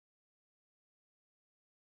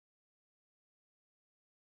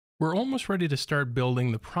We're almost ready to start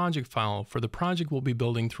building the project file for the project we'll be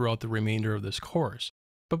building throughout the remainder of this course.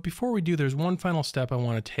 But before we do, there's one final step I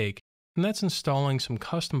want to take, and that's installing some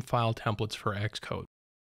custom file templates for Xcode.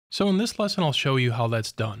 So in this lesson, I'll show you how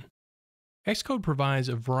that's done. Xcode provides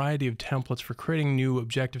a variety of templates for creating new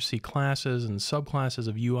Objective-C classes and subclasses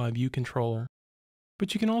of UI View Controller,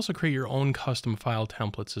 but you can also create your own custom file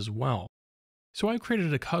templates as well. So I've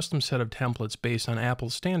created a custom set of templates based on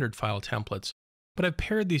Apple's standard file templates, but I've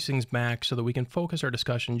pared these things back so that we can focus our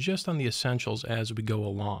discussion just on the essentials as we go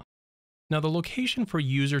along. Now, the location for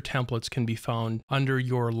user templates can be found under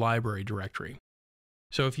your library directory.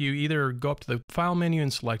 So if you either go up to the File menu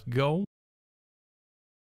and select Go,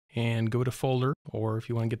 and go to Folder, or if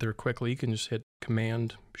you want to get there quickly, you can just hit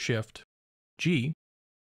Command-Shift-G.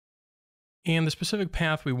 And the specific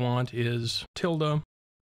path we want is tilde,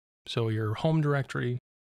 so your home directory,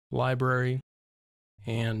 library,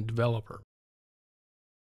 and developer.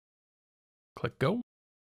 Click Go.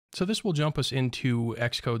 So this will jump us into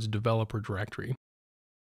Xcode's developer directory.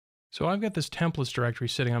 So I've got this templates directory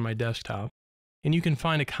sitting on my desktop, and you can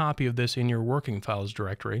find a copy of this in your working files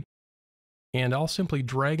directory. And I'll simply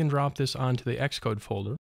drag and drop this onto the Xcode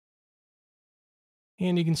folder.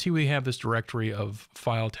 And you can see we have this directory of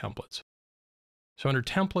file templates. So under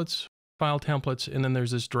templates, file templates, and then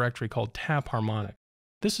there's this directory called Tap Harmonic.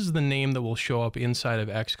 This is the name that will show up inside of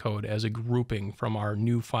Xcode as a grouping from our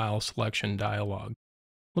new file selection dialog.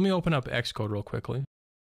 Let me open up Xcode real quickly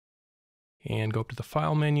and go up to the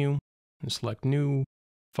File menu and select New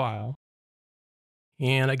File.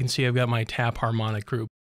 And I can see I've got my Tap Harmonic group.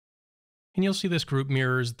 And you'll see this group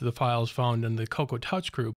mirrors the files found in the Cocoa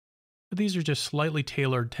Touch group, but these are just slightly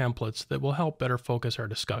tailored templates that will help better focus our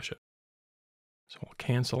discussion. So we'll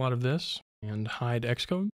cancel out of this and hide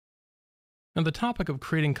Xcode. Now, the topic of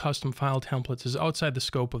creating custom file templates is outside the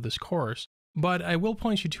scope of this course, but I will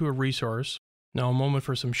point you to a resource. Now, a moment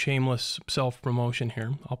for some shameless self-promotion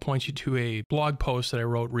here. I'll point you to a blog post that I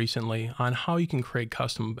wrote recently on how you can create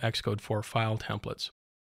custom Xcode for file templates.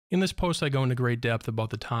 In this post, I go into great depth about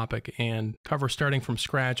the topic and cover starting from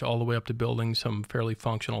scratch all the way up to building some fairly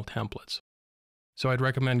functional templates. So I'd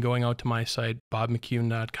recommend going out to my site,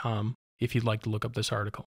 bobmccune.com, if you'd like to look up this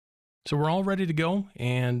article. So we're all ready to go,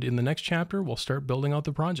 and in the next chapter, we'll start building out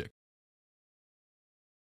the project.